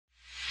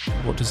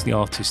What does the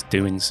artist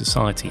do in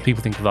society?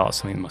 People think of art as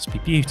something that must be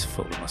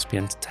beautiful, it must be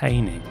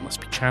entertaining, it must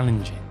be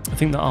challenging. I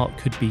think that art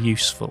could be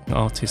useful.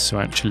 Artists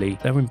are actually,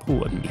 they're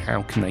important.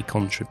 How can they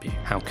contribute?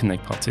 How can they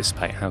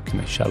participate? How can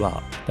they show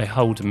up? They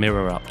hold a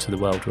mirror up to the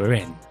world we're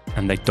in,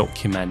 and they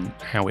document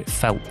how it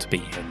felt to be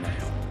here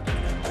now.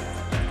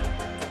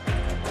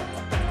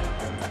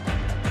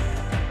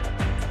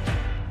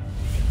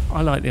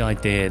 I like the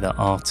idea that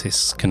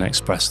artists can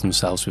express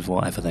themselves with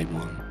whatever they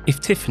want. If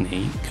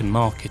Tiffany can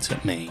market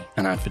at me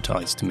and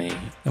advertise to me,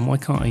 then why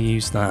can't I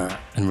use that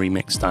and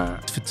remix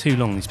that? For too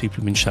long, these people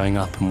have been showing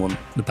up and want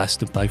the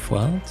best of both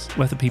worlds.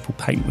 Whether people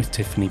paint with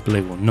Tiffany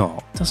blue or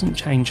not doesn't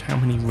change how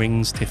many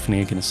rings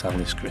Tiffany are going to sell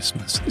this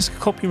Christmas. It's a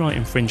copyright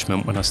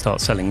infringement when I start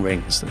selling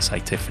rings that say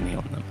Tiffany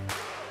on them.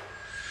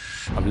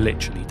 I'm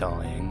literally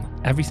dying.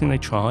 Everything they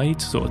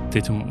tried sort of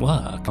didn't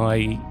work.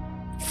 I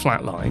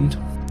flatlined,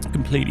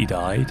 completely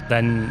died,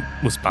 then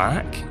was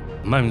back.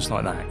 Moments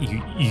like that,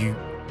 you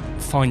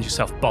find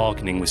yourself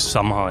bargaining with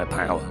some higher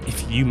power.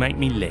 If you make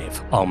me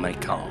live, I'll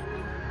make art.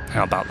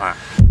 How about that?